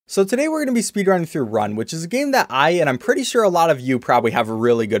So today we're going to be speedrunning through Run, which is a game that and I'm pretty sure a lot of you probably have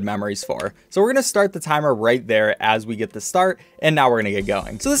really good memories for. So we're going to start the timer right there as we get the start, and now we're going to get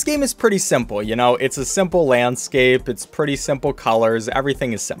going. So this game is pretty simple, you know, it's a simple landscape, it's pretty simple colors,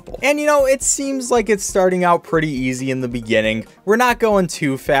 everything is simple. And you know, it seems like it's starting out pretty easy in the beginning. We're not going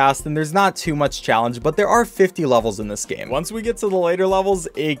too fast and there's not too much challenge, but there are 50 levels in this game. Once we get to the later levels,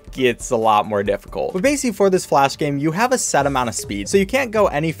 it gets a lot more difficult. But basically for this Flash game, you have a set amount of speed, so you can't go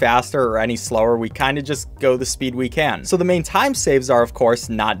any faster or any slower. We kind of just go the speed we can. So the main time saves are, of course,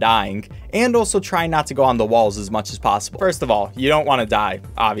 not dying, and also trying not to go on the walls as much as possible. First of all, you don't want to die,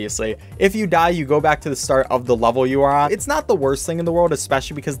 obviously. If you die, you go back to the start of the level you are on. It's not the worst thing in the world,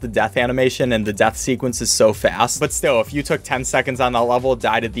 especially because the death animation and the death sequence is so fast. But still, if you took 10 seconds on that level,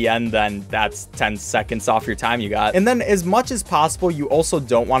 died at the end, then that's 10 seconds off your time you got. And then as much as possible, you also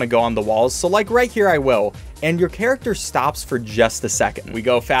don't want to go on the walls. So like right here, I will. And your character stops for just a second. We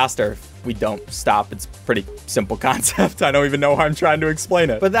go faster, we don't stop. It's pretty simple concept. I don't even know how I'm trying to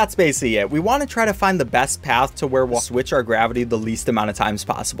explain it. But that's basically it. We want to try to find the best path to where we'll switch our gravity the least amount of times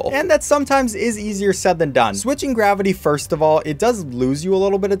possible. And that sometimes is easier said than done. Switching gravity, first of all, it does lose you a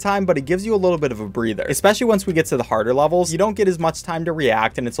little bit of time, but it gives you a little bit of a breather. Especially once we get to the harder levels, you don't get as much time to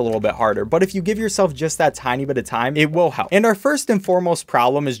react and it's a little bit harder. But if you give yourself just that tiny bit of time, it will help. And our first and foremost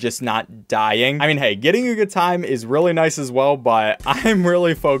problem is just not dying. I mean, hey, getting a good time is really nice as well, but I'm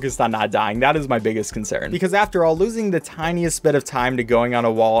really focused on not dying. That is my biggest concern, because after all, losing the tiniest bit of time to going on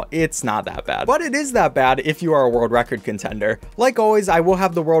a wall, it's not that bad. But it is that bad if you are a world record contender. Like always, I will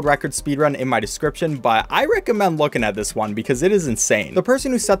have the world record speedrun in my description, but I recommend looking at this one because it is insane. The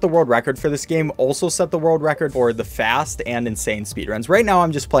person who set the world record for this game also set the world record for the fast and insane speedruns. Right now,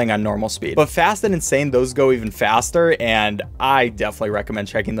 I'm just playing on normal speed, but fast and insane, those go even faster, and I definitely recommend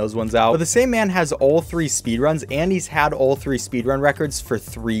checking those ones out. But the same man has all 3 speedruns, and he's had all 3 speedrun records for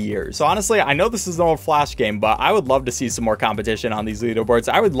 3 years. So honestly, I know this is an old Flash game, but I would love to see some more competition on these leaderboards.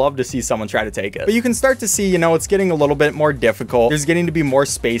 I would love to see someone try to take it. But you can start to see, you know, it's getting a little bit more difficult. There's getting to be more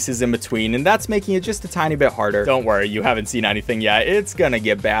spaces in between, and that's making it just a tiny bit harder. Don't worry, you haven't seen anything yet. It's gonna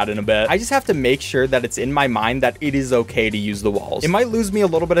get bad in a bit. I just have to make sure that it's in my mind that it is okay to use the walls. It might lose me a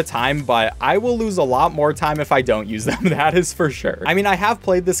little bit of time, but I will lose a lot more time if I don't use them. That is for sure. I mean, I have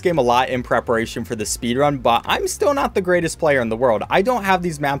played this game a lot in preparation for the speedrun, but I'm still not the greatest player in the world. I don't have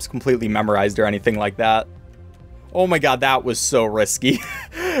these maps completely memorized or anything like that. Oh my god, that was so risky.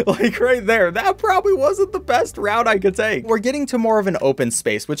 Like right there, that probably wasn't the best route I could take. We're getting to more of an open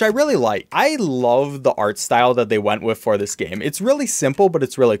space, which I really like. I love the art style that they went with for this game. It's really simple, but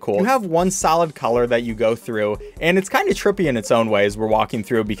it's really cool. You have one solid color that you go through, and it's kind of trippy in its own way as we're walking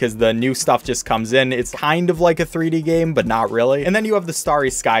through because the new stuff just comes in. It's kind of like a 3D game, but not really. And then you have the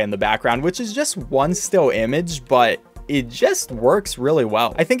starry sky in the background, which is just one still image, but it just works really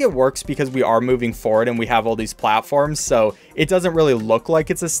well. I think it works because we are moving forward and we have all these platforms, so it doesn't really look like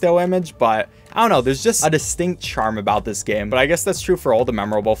it's a still image, but I don't know, there's just a distinct charm about this game. But I guess that's true for all the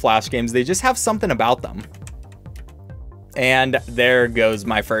memorable Flash games. They just have something about them. And there goes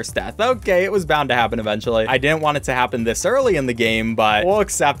my first death. Okay, it was bound to happen eventually. I didn't want it to happen this early in the game, but we'll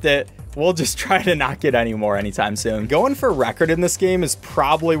accept it. We'll just try to not get any more anytime soon. Going for record in this game is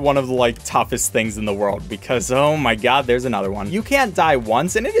probably one of the like toughest things in the world because oh my god, there's another one. You can't die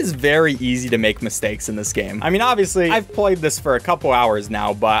once, and it is very easy to make mistakes in this game. I mean, obviously I've played this for a couple hours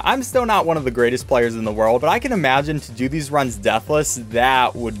now, but I'm still not one of the greatest players in the world. But I can imagine to do these runs deathless,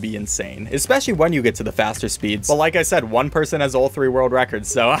 that would be insane, especially when you get to the faster speeds. But like I said, one person has all 3 world records,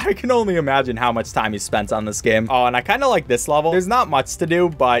 so I can only imagine how much time he spent on this game. Oh, and I kind of like this level. There's not much to do,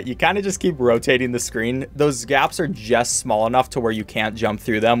 but you kind of just keep rotating the screen. Those gaps are just small enough to where you can't jump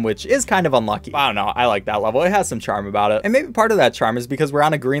through them, which is kind of unlucky. I don't know, I like that level. It has some charm about it, and maybe part of that charm is because we're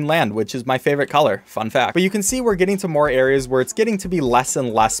on a green land, which is my favorite color. Fun fact. But you can see we're getting to more areas where it's getting to be less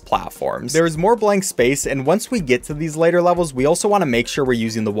and less platforms. There is more blank space, and once we get to these later levels, we also want to make sure we're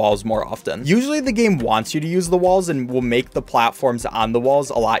using the walls more often. Usually the game wants you to use the walls and will make the platforms on the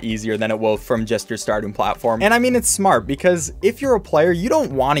walls a lot easier than it will from just your starting platform. And I mean, it's smart because if you're a player, you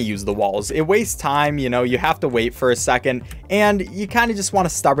don't want to use the walls. It wastes time, you know, you have to wait for a second, and you kind of just want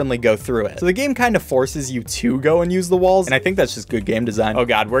to stubbornly go through it. So the game kind of forces you to go and use the walls, and I think that's just good game design. Oh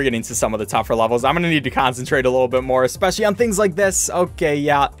god, we're getting to some of the tougher levels. I'm gonna need to concentrate a little bit more, especially on things like this. Okay,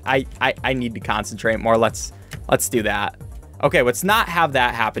 yeah, I need to concentrate more. Let's do that. Okay, let's not have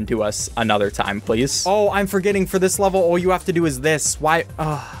that happen to us another time, please. Oh, I'm forgetting for this level, all you have to do is this. Why?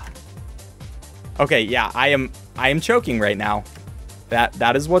 Okay, yeah, I am choking right now.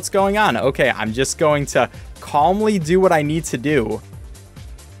 That is what's going on. Okay, I'm just going to calmly do what I need to do.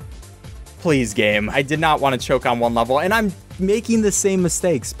 Please, game. I did not want to choke on one level, and I'm making the same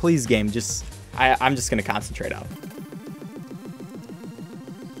mistakes. Please, game, I'm just gonna concentrate up.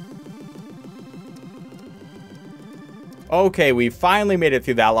 Okay, we finally made it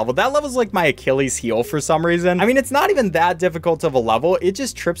through that level. That level's like my Achilles heel for some reason. I mean, it's not even that difficult of a level. It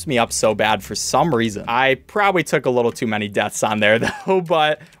just trips me up so bad for some reason. I probably took a little too many deaths on there though,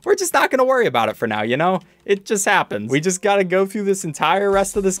 but we're just not gonna worry about it for now, you know? It just happens. We just gotta go through this entire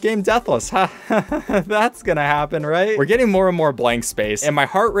rest of this game deathless. That's gonna happen, right? We're getting more and more blank space, and my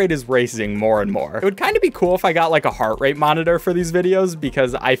heart rate is racing more and more. It would kind of be cool if I got like a heart rate monitor for these videos,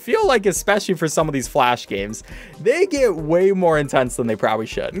 because I feel like, especially for some of these Flash games, they get way more intense than they probably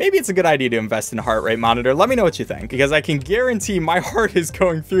should. Maybe it's a good idea to invest in a heart rate monitor. Let me know what you think, because I can guarantee my heart is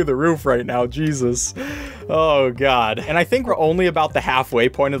going through the roof right now. Jesus. Oh God. And I think we're only about the halfway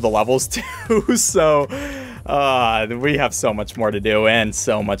point of the levels too, so we have so much more to do and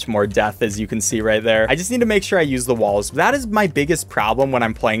so much more death, as you can see right there. I just need to make sure I use the walls. That is my biggest problem when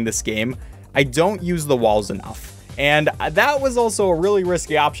I'm playing this game. I don't use the walls enough. And that was also a really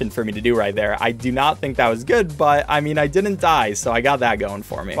risky option for me to do right there. I do not think that was good, but I mean, I didn't die, so I got that going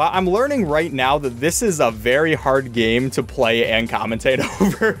for me. But I'm learning right now that this is a very hard game to play and commentate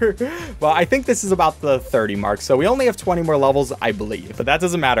over. Well, I think this is about the 30 mark, so we only have 20 more levels, I believe. But that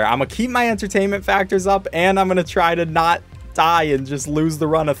doesn't matter. I'm gonna keep my entertainment factors up, and I'm gonna try to not die and just lose the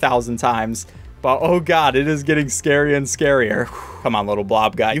run 1,000 times. But oh God, it is getting scarier and scarier. Come on, little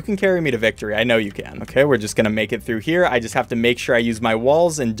blob guy. You can carry me to victory. I know you can. Okay, we're just gonna make it through here. I just have to make sure I use my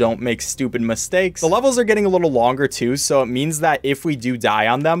walls and don't make stupid mistakes. The levels are getting a little longer too, so it means that if we do die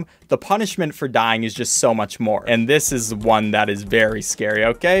on them, the punishment for dying is just so much more. And this is one that is very scary,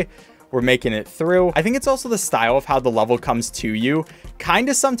 okay? We're making it through. I think it's also the style of how the level comes to you kind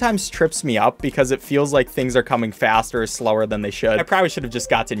of sometimes trips me up, because it feels like things are coming faster or slower than they should. I probably should have just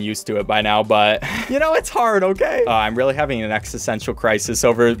gotten used to it by now, but you know, it's hard, okay? I'm really having an existential crisis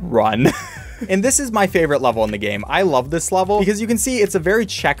over Run. And this is my favorite level in the game. I love this level because you can see it's a very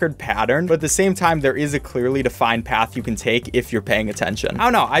checkered pattern, but at the same time, there is a clearly defined path you can take if you're paying attention. I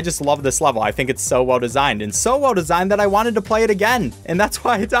don't know, I just love this level. I think it's so well designed, and so well designed that I wanted to play it again, and that's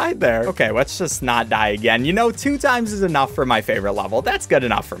why I died there. Okay, let's just not die again. You know, 2 times is enough for my favorite level. That's good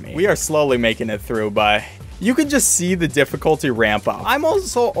enough for me. We are slowly making it through, but you can just see the difficulty ramp up. I'm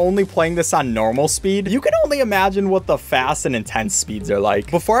also only playing this on normal speed. You can only imagine what the fast and intense speeds are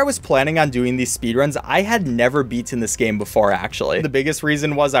like. Before I was planning on doing these speedruns, I had never beaten this game before, actually. The biggest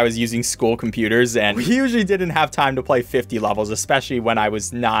reason was I was using school computers, and we usually didn't have time to play 50 levels, especially when I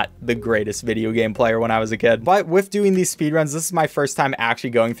was not the greatest video game player when I was a kid. But with doing these speedruns, this is my first time actually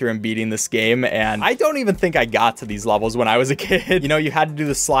going through and beating this game, and I don't even think I got to these levels when I was a kid. You know, you had to do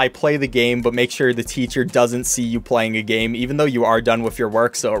the sly play the game, but make sure the teacher doesn't see you playing a game, even though you are done with your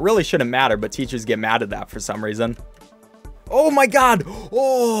work, so it really shouldn't matter, but teachers get mad at that for some reason. Oh my God.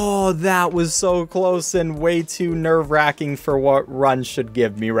 Oh, that was so close and way too nerve-wracking for what Run should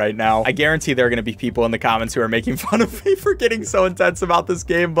give me right now. I guarantee there are going to be people in the comments who are making fun of me for getting so intense about this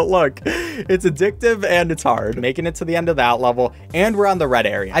game, but look, it's addictive and it's hard. Making it to the end of that level, and we're on the red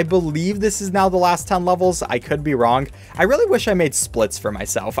area. I believe this is now the last 10 levels. I could be wrong. I really wish I made splits for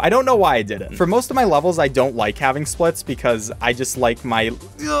myself. I don't know why I didn't. For most of my levels, I don't like having splits because I just like my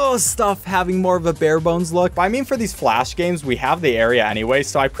stuff having more of a bare bones look. But I mean, for these Flash games, we have the area anyway,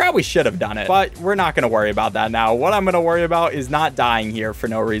 so I probably should have done it, but we're not going to worry about that now. What I'm going to worry about is not dying here for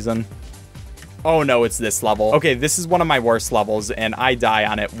no reason. Oh no, it's this level. Okay, this is one of my worst levels, and I die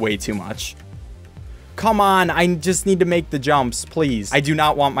on it way too much. Come on, I just need to make the jumps, please. I do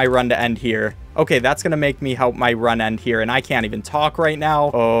not want my run to end here. Okay, that's going to make me help my run end here, and I can't even talk right now.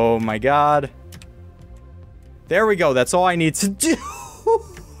 Oh my God. There we go. That's all I need to do.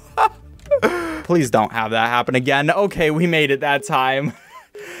 Please don't have that happen again. Okay, we made it that time.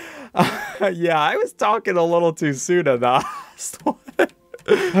 Yeah, I was talking a little too soon on the last one.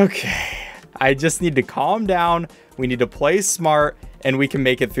 Okay, I just need to calm down. We need to play smart, and we can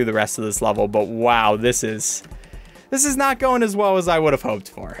make it through the rest of this level. But wow, this is not going as well as I would have hoped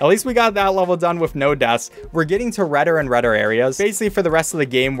for. At least we got that level done with no deaths. We're getting to redder and redder areas. Basically, for the rest of the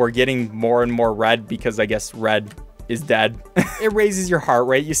game, we're getting more and more red because I guess red is dead. It raises your heart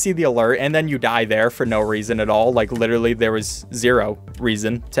rate. You see the alert, and then you die there for no reason at all. Like, literally, there was 0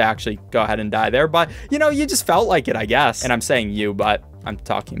 reason to actually go ahead and die there. But, you know, you just felt like it, I guess. And I'm saying you, but I'm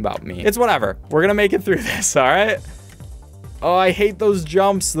talking about me. It's whatever. We're gonna make it through this, all right? Oh, I hate those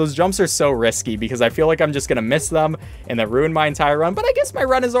jumps. Those jumps are so risky because I feel like I'm just gonna miss them and then ruin my entire run. But I guess my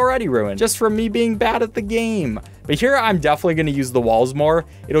run is already ruined just from me being bad at the game. But here I'm definitely gonna use the walls more.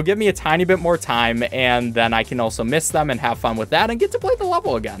 It'll give me a tiny bit more time, and then I can also miss them and have fun with that and get to play the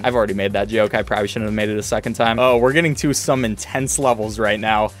level again. I've already made that joke. I probably shouldn't have made it a second time. Oh, we're getting to some intense levels right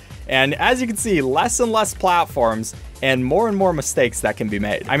now. And as you can see, less and less platforms and more mistakes that can be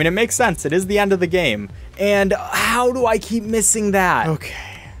made. I mean, it makes sense. It is the end of the game. And how do I keep missing that?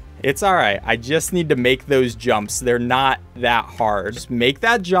 Okay, it's all right. I just need to make those jumps. They're not that hard. Just make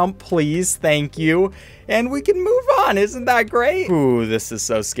that jump, please. Thank you. And we can move on. Isn't that great? Ooh, this is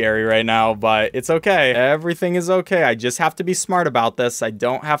so scary right now, but it's okay. Everything is okay. I just have to be smart about this. I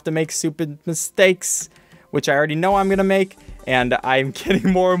don't have to make stupid mistakes, which I already know I'm gonna make. And I'm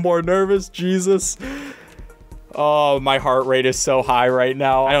getting more and more nervous. Jesus. Oh, my heart rate is so high right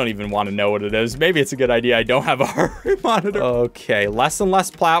now. I don't even want to know what it is. Maybe it's a good idea I don't have a heart rate monitor. Okay, less and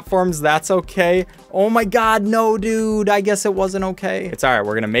less platforms. That's okay. Oh my God, no, dude. I guess it wasn't okay. It's all right.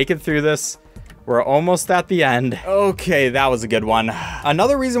 We're going to make it through this. We're almost at the end. Okay, that was a good one.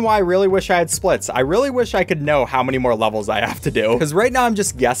 Another reason why I really wish I had splits. I really wish I could know how many more levels I have to do. Because right now I'm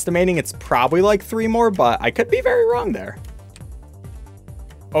just guesstimating it's probably like 3 more, but I could be very wrong there.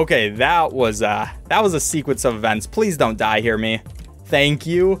 Okay, that was a sequence of events. Please don't die here, me. Thank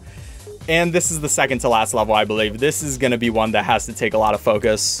you. And this is the second to last level, I believe. This is gonna be one that has to take a lot of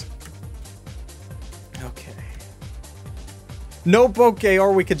focus. Okay. Nope, okay,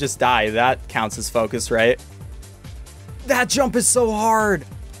 or we could just die. That counts as focus, right? That jump is so hard.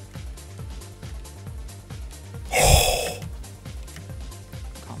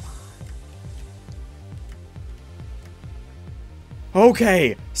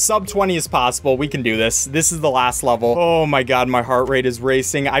 Okay, sub 20 is possible. We can do this. This is the last level. Oh my God, my heart rate is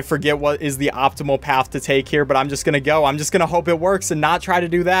racing. I forget what is the optimal path to take here, but I'm just gonna go. I'm just gonna hope it works and not try to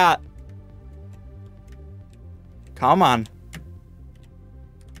do that. Come on.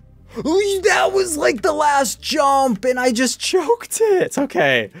 That was like the last jump and I just choked it. It's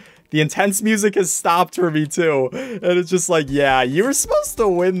okay. The intense music has stopped for me too. And it's just like, yeah, you were supposed to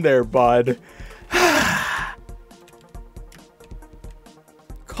win there, bud.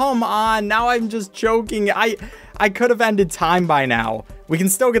 Come on, now I'm just joking. I could have ended time by now. We can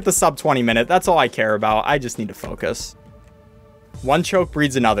still get the sub 20 minute. That's all I care about. I just need to focus. One choke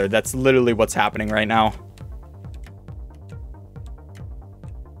breeds another. That's literally what's happening right now.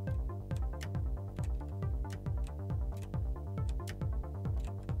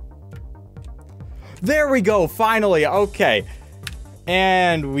 There we go, finally. Okay.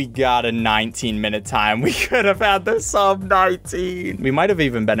 And we got a 19-minute time. We could have had the sub 19. We might have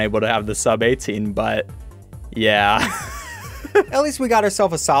even been able to have the sub 18, but yeah. At least we got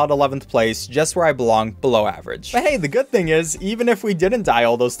ourselves a solid 11th place, just where I belong, below average. But hey, the good thing is, even if we didn't die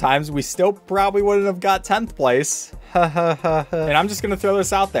all those times, we still probably wouldn't have got 10th place. And I'm just gonna throw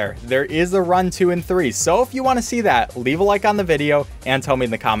this out there. There is a run 2 and 3. So if you want to see that, leave a like on the video and tell me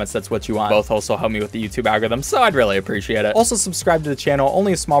in the comments that's what you want. Both also help me with the YouTube algorithm, so I'd really appreciate it. Also subscribe to the channel.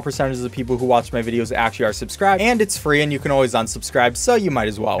 Only a small percentage of the people who watch my videos actually are subscribed, and it's free and you can always unsubscribe, so you might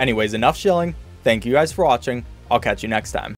as well. Anyways, enough shilling. Thank you guys for watching. I'll catch you next time.